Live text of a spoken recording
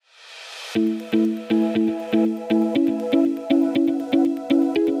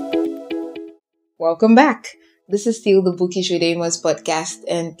Welcome back. This is still the Bookish with Amos podcast,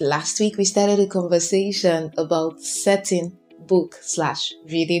 and last week we started a conversation about setting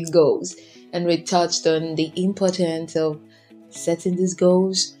book/reading goals, and we touched on the importance of setting these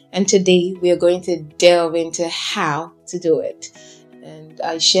goals, and today we are going to delve into how to do it. And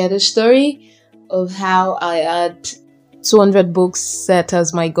I shared a story of how I had 200 books set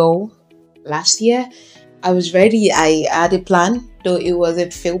as my goal last year. I was ready. I had a plan, though it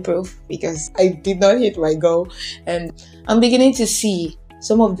wasn't fail-proof because I did not hit my goal. And I'm beginning to see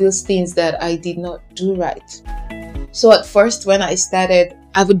some of those things that I did not do right. So at first, when I started,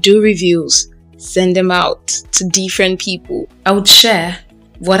 I would do reviews, send them out to different people. I would share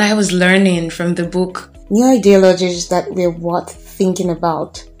what I was learning from the book. New ideologies that were worth thinking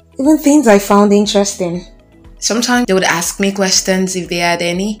about. Even things I found interesting. Sometimes they would ask me questions if they had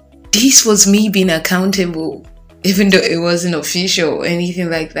any. This was me being accountable, even though it wasn't official or anything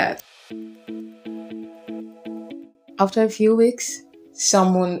like that. After a few weeks,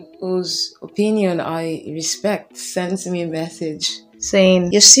 someone whose opinion I respect sends me a message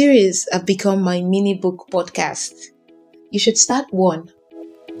saying, "Your series have become my mini book podcast. You should start one."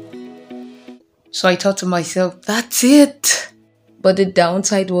 So I thought to myself, that's it. But the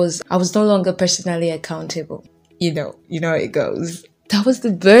downside was I was no longer personally accountable. You know how it goes. That was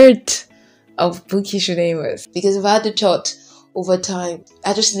the birth of Bookish with Amos, because I've had the thought over time.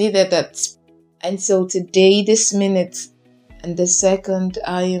 I just needed that. And so today, this minute and this second,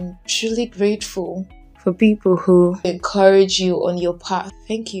 I am truly grateful for people who encourage you on your path.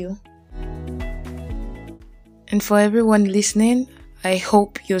 Thank you. And for everyone listening, I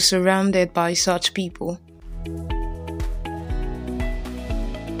hope you're surrounded by such people.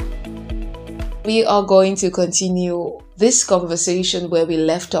 We are going to continue this conversation where we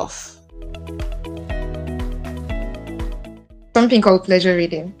left off. Something called pleasure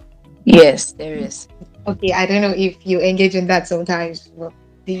reading. Yes, there is. Okay, I don't know if you engage in that sometimes. Well,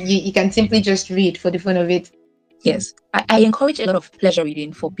 you can simply just read for the fun of it. Yes, I encourage a lot of pleasure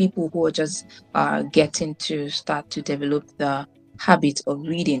reading for people who are just getting to start to develop the habit of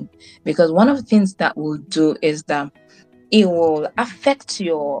reading. Because one of the things that will do is that it will affect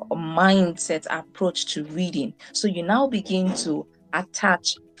your mindset approach to reading. So you now begin to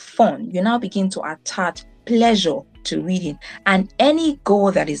attach fun. You now begin to attach pleasure to reading. And any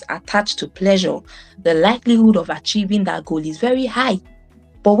goal that is attached to pleasure, the likelihood of achieving that goal is very high.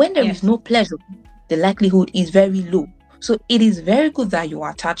 But when there is no pleasure, the likelihood is very low. So it is very good that you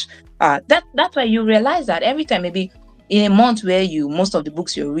attach. That's why you realize that every time, maybe in a month where most of the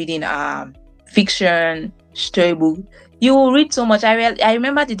books you're reading are fiction, storybook, you will read so much. I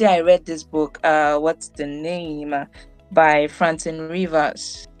remember the day I read this book. What's the name? By Francine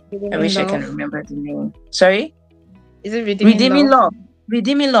Rivers. I wish I can remember the name. Sorry? Is it Redeeming Love?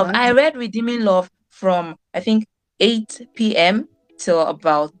 Redeeming Love. I read Redeeming Love from, I think, 8 p.m. till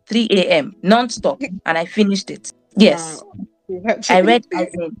about 3 a.m. non-stop. And I finished it. Yes. Wow. I read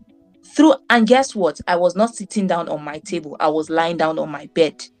through. And guess what? I was not sitting down on my table. I was lying down on my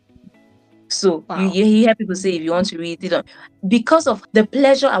bed. So wow. you hear people say, if you want to read it, because of the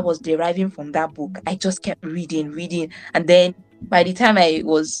pleasure I was deriving from that book, I just kept reading. And then by the time I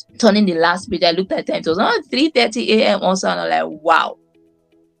was turning the last page, I looked at the time, it was 3:30 a.m. also, and I'm like, wow.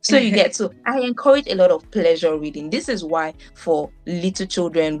 So you get, so I encourage a lot of pleasure reading. This is why for little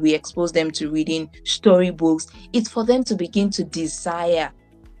children, we expose them to reading storybooks. It's for them to begin to desire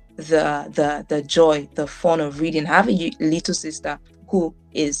the joy, the fun of reading. I have a little sister who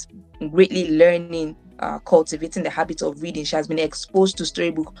is greatly learning, cultivating the habit of reading. She has been exposed to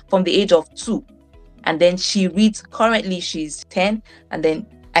storybook from the age of 2, and then she reads. Currently she's 10, and then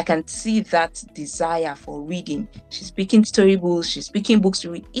I can see that desire for reading. She's picking storybooks, she's picking books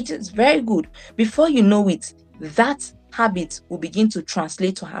to read. It is very good. Before you know it, that habit will begin to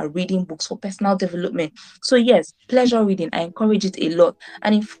translate to her reading books for personal development. So yes, pleasure reading, I encourage it a lot.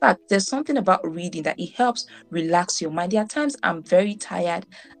 And in fact, there's something about reading that it helps relax your mind. There are times I'm very tired,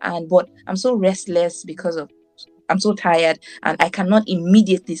 but I'm so restless because I'm so tired and I cannot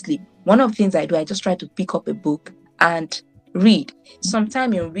immediately sleep. One of the things I do, I just try to pick up a book and read.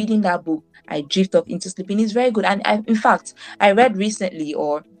 Sometime in reading that book, I drift off into sleeping. It's very good. And in fact, I read recently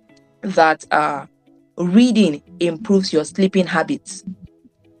that reading improves your sleeping habits,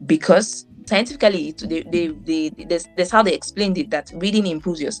 because scientifically that's how they explained it, that reading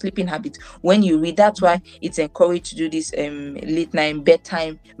improves your sleeping habits when you read. That's why it's encouraged to do this late night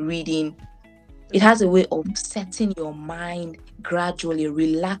bedtime reading. It has a way of setting your mind gradually,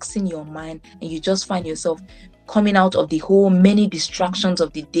 relaxing your mind, and you just find yourself coming out of the whole many distractions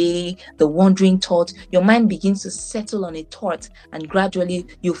of the day, the wandering thoughts, your mind begins to settle on a thought and gradually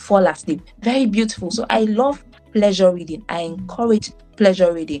you fall asleep. Very beautiful. So I love pleasure reading. I encourage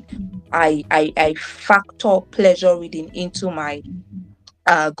pleasure reading. I factor pleasure reading into my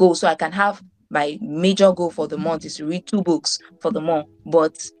goal, so I can have my major goal for the month is to read 2 books for the month.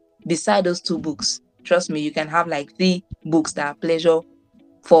 But beside those 2 books, trust me, you can have like 3 books that are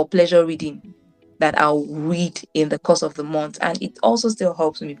pleasure reading that I'll read in the course of the month. And it also still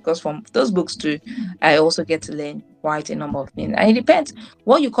helps me because from those books too, I also get to learn quite a number of things. And it depends.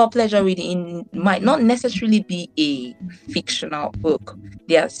 What you call pleasure reading might not necessarily be a fictional book.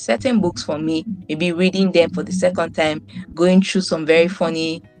 There are certain books for me, maybe reading them for the second time, going through some very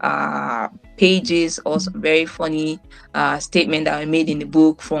funny pages or some very funny statement that I made in the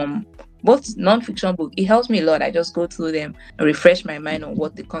book from both non-fiction book. It helps me a lot. I just go through them and refresh my mind on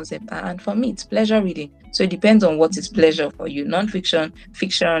what the concept are. And for me, it's pleasure reading. So it depends on what is pleasure for you. Non-fiction,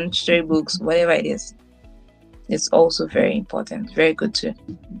 fiction, story books, whatever it is. It's also very important. Very good too.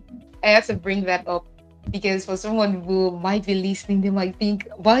 I have to bring that up because for someone who might be listening, they might think,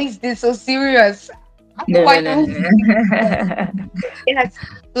 why is this so serious? No. Yes,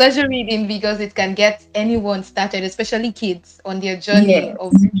 pleasure reading because it can get anyone started, especially kids, on their journey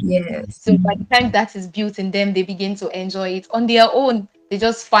of yes. So by the time that is built in them, they begin to enjoy it on their own. They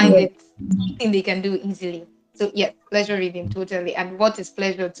just find it something they can do easily. So yeah, pleasure reading totally. And what is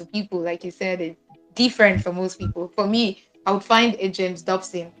pleasure to people, like you said, is different for most people. For me, I would find a James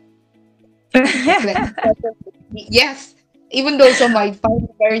Dobson. Yes, even though some might find it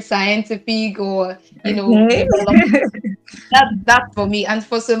very scientific or development, that's for me. And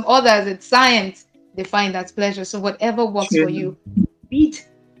for some others, it's science. They find that pleasure. So whatever works for you, read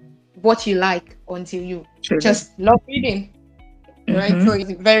what you like until you just love reading. Right? So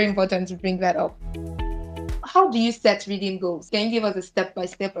it's very important to bring that up. How do you set reading goals? Can you give us a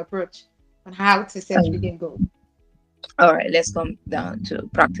step-by-step approach on how to set reading goals? All right, let's come down to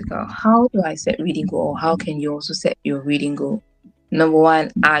practical. How do I set reading goal? How can you also set your reading goal? Number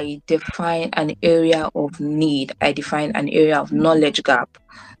one, I define an area of need. I define an area of knowledge gap.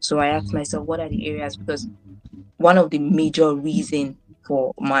 So I ask myself, what are the areas? Because one of the major reasons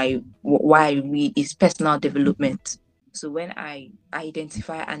for why I read is personal development. So when I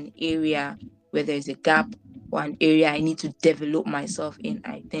identify an area where there's a gap or an area I need to develop myself in,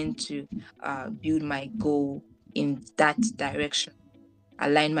 I tend to build my goal in that direction,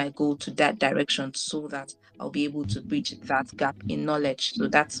 align my goal to that direction so that I'll be able to bridge that gap in knowledge. So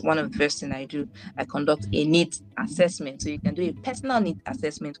that's one of the first things I do. I conduct a needs assessment. So you can do a personal needs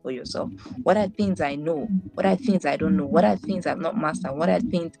assessment for yourself. What are things I know? What are things I don't know? What are things I've not mastered? What are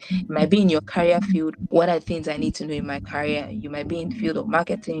things might be in your career field? What are things I need to know in my career? You might be in the field of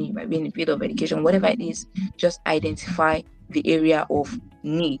marketing, you might be in the field of education, whatever it is, just identify the area of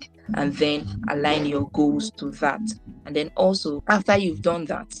need and then align your goals to that. And then also after you've done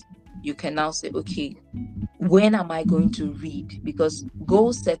that, you can now say, okay, when am I going to read? Because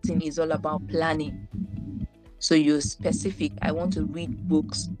goal setting is all about planning. So you're specific. I want to read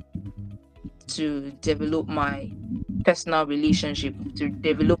books to develop my personal relationship, to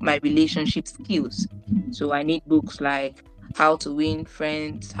develop my relationship skills. So I need books like how to win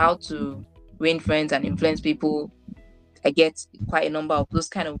friends and influence people. I get quite a number of those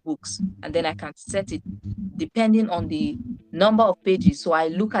kind of books, and then I can set it depending on the number of pages. So I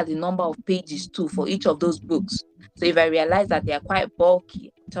look at the number of pages too for each of those books. So if I realize that they are quite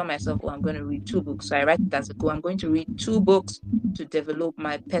bulky, I tell myself, oh, I'm going to read 2 books. So I write it as a goal. I'm going to read 2 books to develop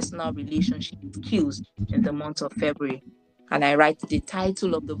my personal relationship skills in the month of February. And I write the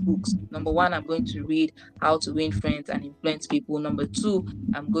title of the books. Number 1, I'm going to read How to Win Friends and Influence People. Number 2,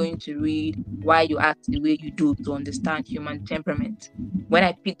 I'm going to read Why You Act the Way You Do to Understand Human Temperament. When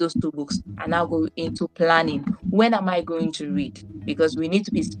I pick those 2 books, I now go into planning. When am I going to read? Because we need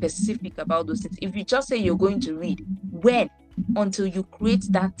to be specific about those things. If you just say you're going to read, when? Until you create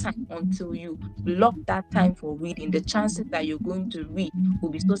that time, until you block that time for reading, the chances that you're going to read will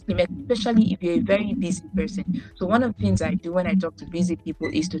be so slim, especially if you're a very busy person. So one of the things I do when I talk to busy people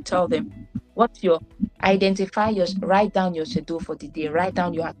is to tell them write down your schedule for the day, write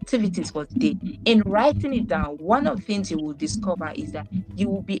down your activities for the day. In writing it down, one of the things you will discover is that you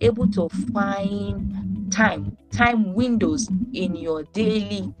will be able to find time windows in your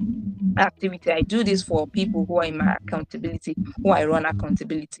daily activity. I do this for people who are in my accountability, who I run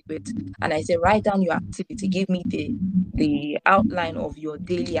accountability with, and I say, write down your activity, give me the outline of your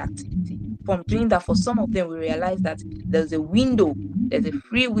daily activity. From doing that, for some of them, we realize that there's a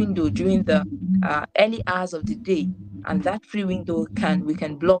free window during the early hours of the day, and that free window we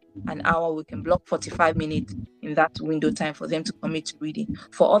can block an hour, we can block 45 minutes in that window time for them to commit to reading.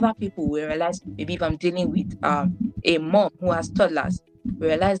 For other people, we realize maybe if I'm dealing with a mom who has toddlers, we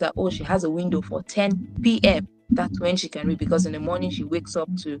realize that, oh, she has a window for 10 p.m. That's when she can read, because in the morning she wakes up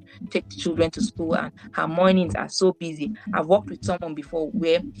to take the children to school and her mornings are so busy. I've worked with someone before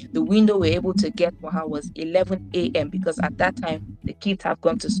where the window we're able to get for her was 11 a.m. because at that time the kids have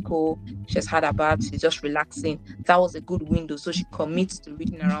gone to school, she's had a bath, she's just relaxing. That was a good window. So she commits to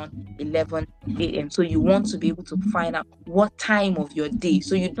reading around 11 a.m. So you want to be able to find out what time of your day.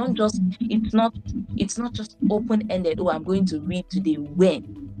 So you don't just, it's not just open-ended, oh, I'm going to read today.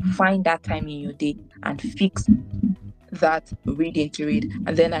 When? Find that time in your day and fix that reading to read.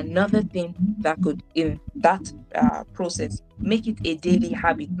 And then another thing that could, in that process, make it a daily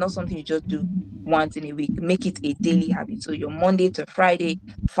habit, not something you just do once in a week. Make it a daily habit. So your Monday to Friday,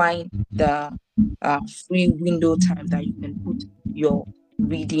 find the free window time that you can put your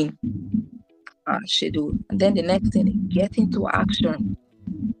reading schedule. And then the next thing, get into action.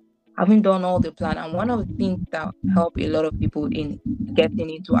 Having done all the plan, and one of the things that help a lot of people in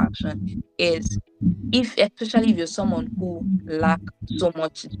getting into action is, especially if you're someone who lack so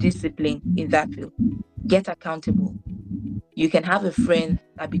much discipline in that field, get accountable. You can have a friend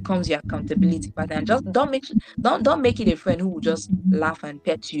that becomes your accountability partner, and just don't make it a friend who will just laugh and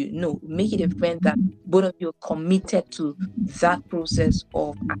pet you. No, make it a friend that both of you are committed to that process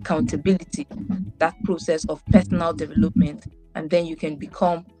of accountability, that process of personal development, and then you can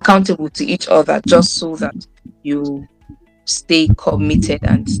become accountable to each other, just so that you stay committed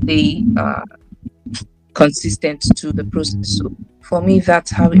and stay consistent to the process. So for me,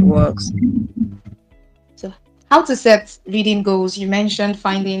 that's how it works. So how to set reading goals? You mentioned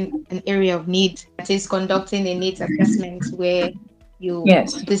finding an area of need, that is conducting a needs assessment where you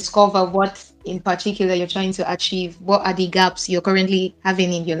discover what in particular you're trying to achieve. What are the gaps you're currently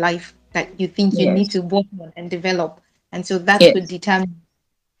having in your life that you think you need to work on and develop? And so that could determine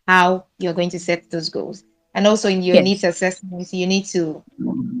how you're going to set those goals. And also in your needs assessments, you need to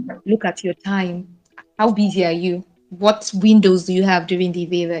look at your time. How busy are you? What windows do you have during the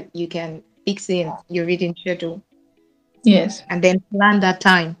day that you can fix in your reading schedule? Yes. And then plan that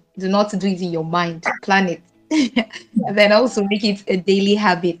time. Do not do it in your mind. Plan it. And then also make it a daily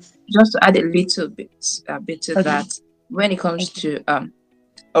habit. Just to add a little bit to that, when it comes to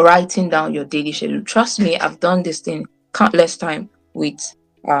writing down your daily schedule, trust me, I've done this thing countless times with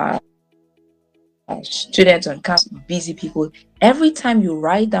students on campus, busy people. Every time you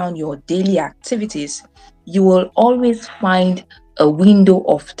write down your daily activities, you will always find a window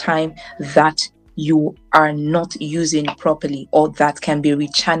of time that you are not using properly, or that can be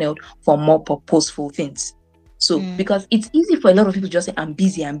rechanneled for more purposeful things. So because it's easy for a lot of people to just say, I'm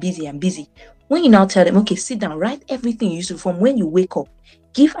busy. When you now tell them, okay, sit down, write everything you used to from when you wake up,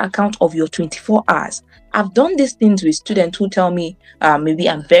 give account of your 24 hours. I've done these things with students who tell me, maybe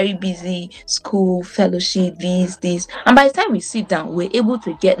I'm very busy, school, fellowship, this. And by the time we sit down, we're able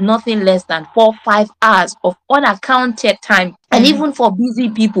to get nothing less than 4-5 hours of unaccounted time. And even for busy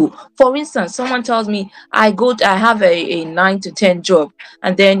people, for instance, someone tells me, I have a 9 to 10 job,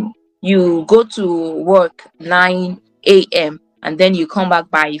 and then you go to work 9 a.m. and then you come back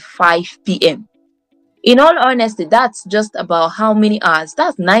by 5 p.m. In all honesty, that's just about how many hours?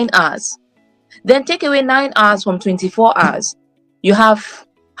 That's 9 hours. Then take away 9 hours from 24 hours. You have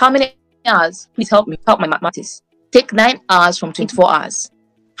how many hours? Please help my mathematics. Take 9 hours from 24 hours.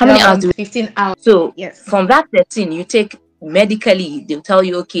 How many hours do you? 15 hours. So from that 13, you take medically, they'll tell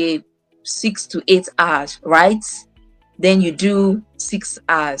you, okay, 6 to 8 hours, right? Then you do 6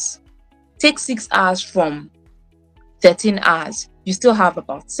 hours. Take 6 hours from 13 hours. You still have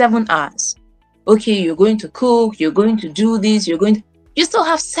about 7 hours. Okay, you're going to cook, you're going to do this, you still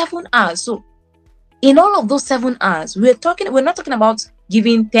have 7 hours. So in all of those 7 hours, we're not talking about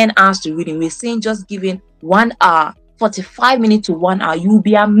giving 10 hours to reading. We're saying just giving 1 hour, 45 minutes to 1 hour. You'll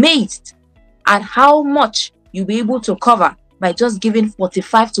be amazed at how much you'll be able to cover by just giving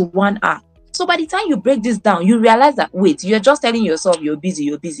 45 to 1 hour. So by the time you break this down, you realize that, wait, you're just telling yourself you're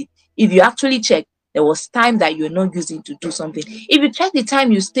busy. If you actually check, there was time that you're not using to do something. If you check the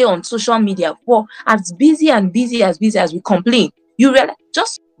time you stay on social media for, as busy as we complain, you realize,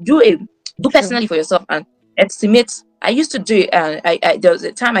 just do personally for yourself and estimate. I used to do it. There was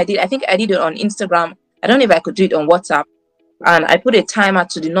a time I did it on Instagram. I don't know if I could do it on WhatsApp. And I put a timer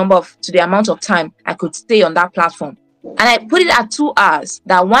to the amount of time I could stay on that platform. And I put it at 2 hours,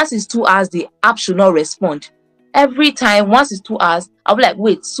 that once it's 2 hours, the app should not respond. Every time, once it's 2 hours, I'll be like,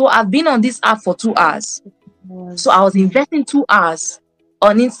 wait, so I've been on this app for 2 hours. So I was investing 2 hours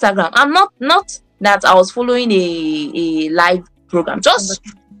on Instagram. I'm not that I was following a live program, just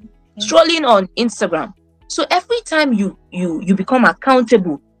strolling on Instagram. So every time you become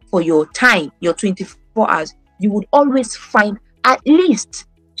accountable for your time, your 24 hours, you would always find at least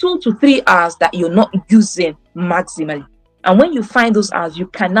 2 to 3 hours that you're not using maximally. And when you find those hours, you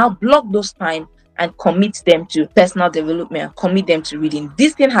can now block those time and commit them to personal development, commit them to reading.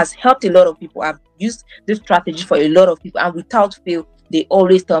 This thing has helped a lot of people. I've used this strategy for a lot of people, and without fail, they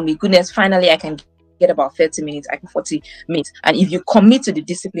always tell me, goodness, finally I can get about 30 minutes, I can 40 minutes. And if you commit to the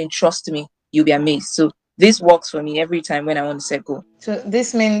discipline, trust me, you'll be amazed. So this works for me every time when I want to set goal. So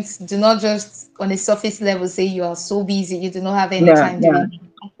this means do not just on a surface level say you are so busy, you do not have any time to read.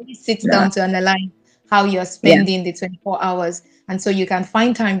 Actually sit down to analyze how you are spending the 24 hours. And so you can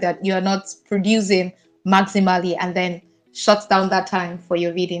find time that you are not producing maximally and then shut down that time for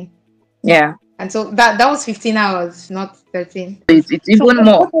your reading. Yeah. And so that was 15 hours, not 13. It's even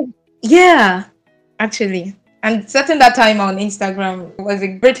more. Yeah, actually. And setting that time on Instagram was a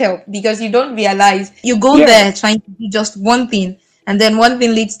great help because you don't realize you go there trying to do just one thing, and then one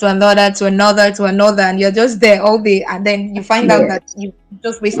thing leads to another, to another, to another, and you're just there all day, and then you find out that you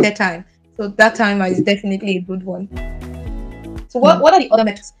just wasted time. So that time is definitely a good one. So what are the other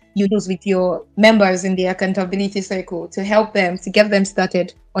methods you use with your members in the accountability circle to help them, to get them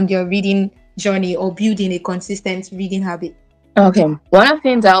started on their reading journey or building a consistent reading habit? Okay. One of the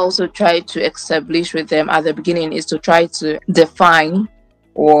things I also try to establish with them at the beginning is to try to define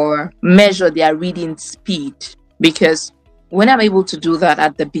or measure their reading speed. Because when I'm able to do that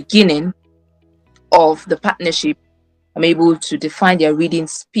at the beginning of the partnership, I'm able to define their reading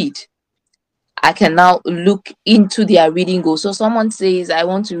speed. I can now look into their reading goals. So someone says, I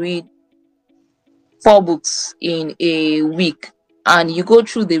want to read 4 books in a week, and you go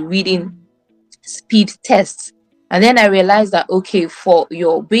through the reading speed tests. And then I realized that, okay,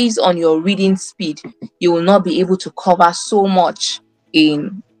 based on your reading speed, you will not be able to cover so much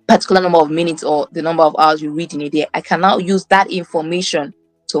in particular number of minutes or the number of hours you read in a day. I can now use that information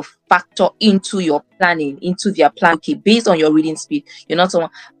to factor into your planning, into their plan. Okay, based on your reading speed, you're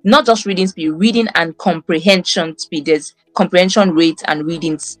not just reading speed, reading and comprehension speed. There's comprehension rate and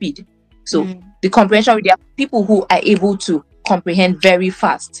reading speed. So the comprehension rate, there are people who are able to comprehend very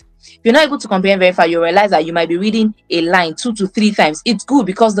fast. If you're not able to comprehend very fast, you realize that you might be reading a line 2 to 3 times. It's good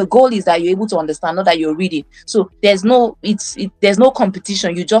because the goal is that you're able to understand, not that you're reading. So there's no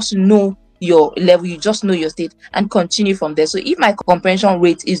competition. You just know your level, you just know your state, and continue from there. So if my comprehension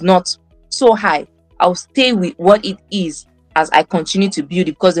rate is not so high, I'll stay with what it is as I continue to build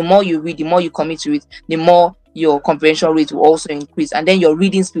it, because the more you read, the more you commit to it, the more your comprehension rate will also increase, and then your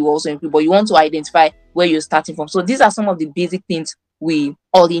reading speed will also increase. But you want to identify where you're starting from. So these are some of the basic things the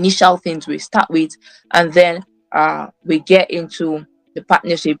initial things we start with, and then we get into the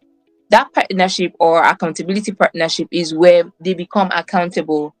partnership. That partnership or accountability partnership is where they become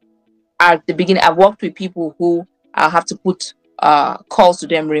accountable at the beginning. I've worked with people who I have to put calls to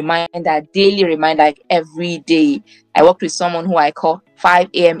them, daily reminder, like every day. I worked with someone who I call 5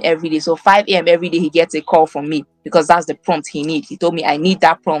 a.m. every day. So 5 a.m. every day, he gets a call from me because that's the prompt he needs. He told me I need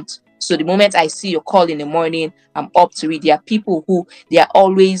that prompt. So the moment I see your call in the morning, I'm up to it. There are people who they are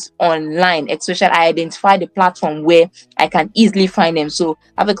always online, especially I identify the platform where I can easily find them. So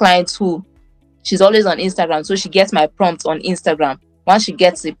I have a client who she's always on Instagram. So she gets my prompt on Instagram. Once she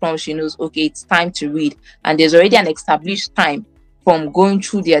gets the prompt, she knows, okay, it's time to read. And there's already an established time from going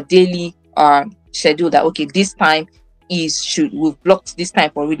through their daily schedule that, okay, this time we've blocked this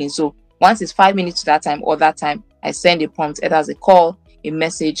time for reading. So once it's 5 minutes to that time or that time, I send a prompt, either as a call, a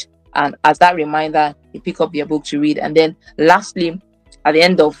message, and as that reminder, you pick up your book to read. And then lastly, at the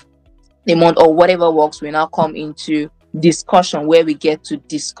end of the month or whatever works, we now come into discussion where we get to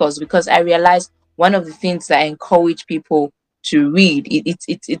discuss, because I realize one of the things that I encourage people to read,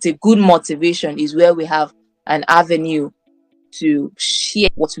 it's a good motivation, is where we have an avenue to share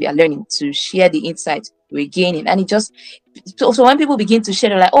what we are learning, to share the insights we're gaining. And it just, so when people begin to share,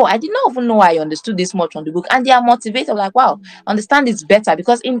 they're like, oh, I did not even know I understood this much on the book, and they are motivated, like, wow, understand this better,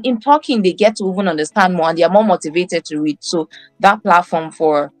 because in talking they get to even understand more and they are more motivated to read. So that platform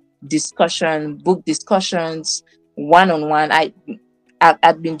for discussion, book discussions, one-on-one,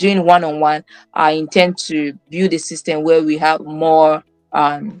 I've been doing one-on-one. I intend to build a system where we have more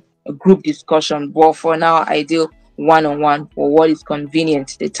group discussion, but for now I do one-on-one for what is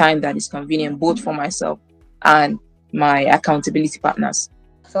convenient, the time that is convenient, both for myself and my accountability partners.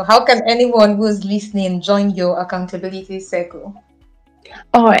 So how can anyone who's listening join your accountability circle?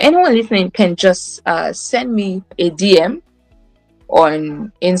 Or anyone listening can just send me a DM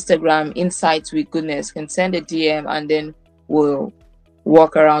on Instagram, Insights with Goodness. Can send a DM and then we'll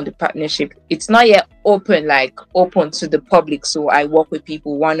work around the partnership. It's not yet open to the public, so I work with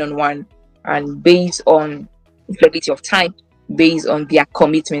people one-on-one and based on flexibility of time, based on their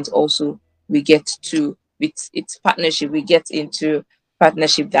commitment also, we get to, with its partnership, we get into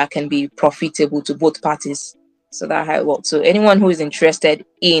partnership that can be profitable to both parties. So that's how it works. So anyone who is interested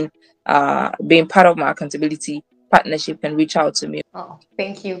in being part of my accountability partnership can reach out to me. Oh,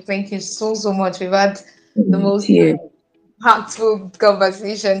 thank you. Thank you so much. We've had the Thank most you. heartful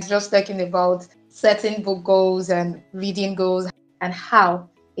conversations just talking about setting book goals and reading goals and how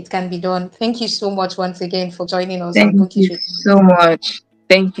it can be done. Thank you so much once again for joining us on Thank you Bookish. so much.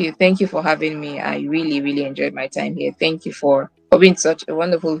 Thank you. Thank you for having me. I really, really enjoyed my time here. Thank you for being such a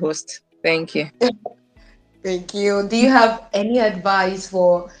wonderful host. Thank you. Thank you. Do you have any advice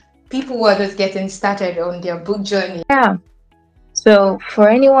for people who are just getting started on their book journey? Yeah. So, for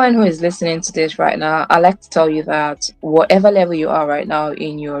anyone who is listening to this right now, I'd like to tell you that whatever level you are right now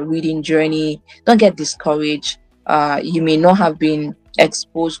in your reading journey, don't get discouraged. You may not have been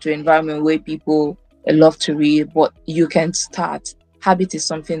exposed to an environment where people love to read, but you can start. Habit is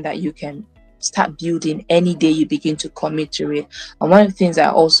something that you can start building any day you begin to commit to it. And one of the things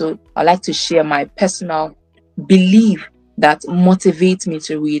I like to share my personal belief that motivates me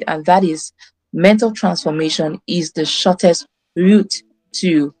to read, and that is mental transformation is the shortest route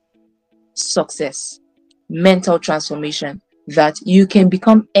to success. Mental transformation, that you can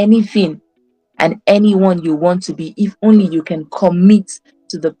become anything and anyone you want to be if only you can commit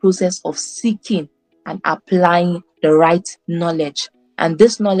to the process of seeking and applying the right knowledge. And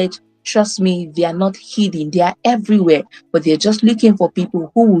this knowledge, trust me, they are not hidden, they are everywhere, but they're just looking for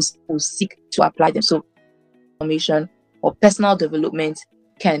people who will seek to apply them. So transformation or personal development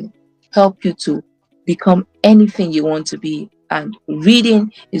can help you to become anything you want to be. And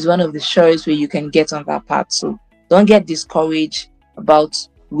reading is one of the surest way you can get on that path. So don't get discouraged about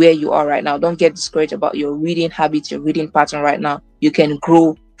where you are right now. Don't get discouraged about your reading habits, your reading pattern right now. You can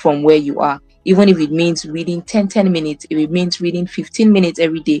grow from where you are. Even if it means reading 10 minutes, if it means reading 15 minutes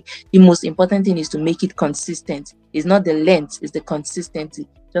every day, the most important thing is to make it consistent. It's not the length, it's the consistency.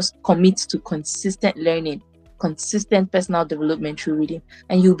 Just commit to consistent learning, consistent personal development through reading,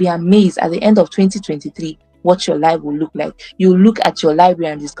 and you'll be amazed at the end of 2023 what your life will look like. You'll look at your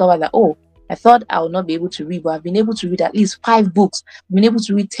library and discover that, oh, I thought I would not be able to read, but I've been able to read at least 5 books. I've been able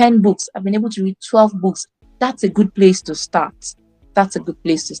to read 10 books. I've been able to read 12 books. That's a good place to start. That's a good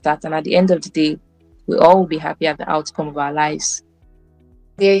place to start. And at the end of the day, we all will be happy at the outcome of our lives.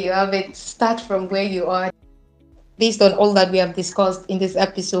 There you have it. Start from where you are. Based on all that we have discussed in this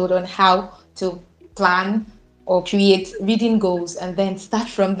episode on how to plan or create reading goals, and then start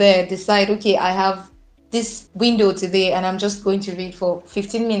from there. Decide, okay, I have this window today and I'm just going to read for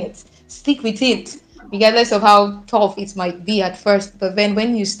 15 minutes. Stick with it, regardless of how tough it might be at first. But then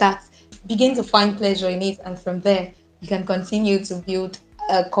when you start, begin to find pleasure in it. And from there, you can continue to build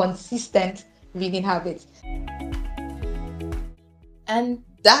a consistent reading habit. And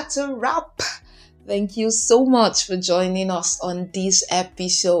that's a wrap. Thank you so much for joining us on this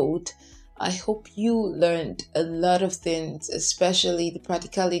episode. I hope you learned a lot of things, especially the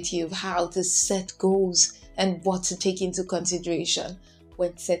practicality of how to set goals and what to take into consideration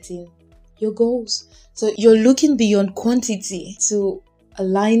when setting your goals. So you're looking beyond quantity to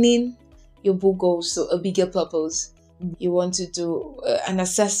aligning your book goals to a bigger purpose. You want to do an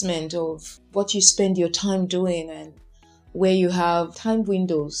assessment of what you spend your time doing and where you have time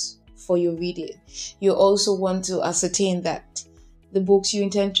windows for your reading. You also want to ascertain that the books you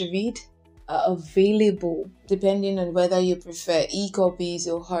intend to read are available depending on whether you prefer e-copies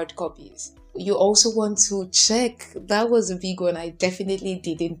or hard copies. You also want to check. That was a big one. I definitely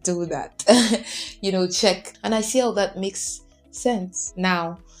didn't do that. Check. And I see how that makes sense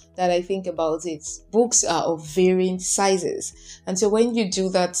now that I think about it. Books are of varying sizes. And so when you do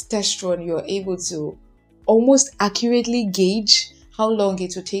that test run, you're able to almost accurately gauge how long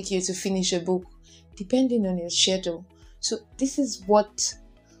it will take you to finish a book, depending on your schedule. So this is what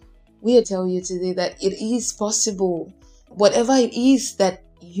we'll tell you today, that it is possible. Whatever it is that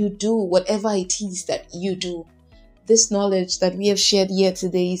you do, this knowledge that we have shared here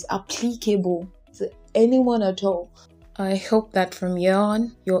today is applicable to anyone at all. I hope that from here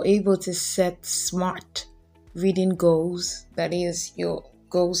on, you're able to set smart reading goals. That is, your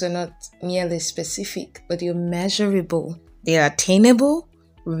goals are not merely specific, but they're measurable. They are attainable,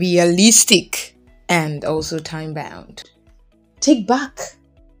 realistic, and also time-bound. Take back,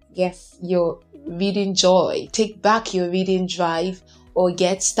 your reading joy. Take back your reading drive, or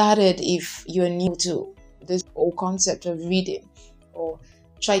get started if you're new to this whole concept of reading, or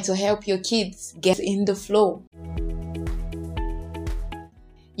try to help your kids get in the flow.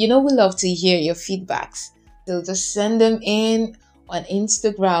 We love to hear your feedbacks. So just send them in on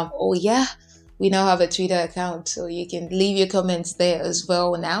Instagram. Oh yeah, we now have a Twitter account, so you can leave your comments there as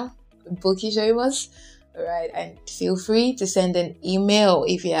well now. Bookish Amos. Alright, and feel free to send an email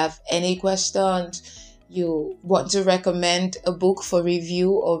if you have any questions, you want to recommend a book for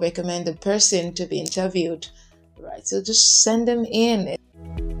review or recommend a person to be interviewed. Right, so just send them in.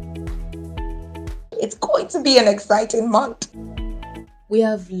 It's going to be an exciting month. We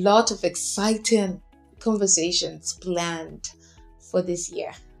have a lot of exciting conversations planned for this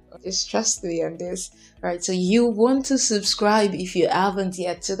year. Just trust me on this. Right, so you want to subscribe if you haven't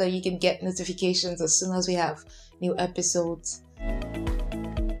yet so that you can get notifications as soon as we have new episodes.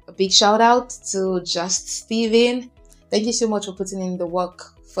 A big shout out to Just Steven. Thank you so much for putting in the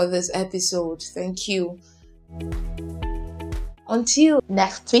work for this episode. Thank you. Until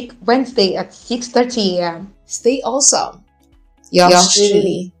next week, Wednesday at 6:30 a.m. Stay awesome. Yours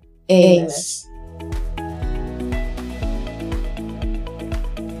truly, Amos.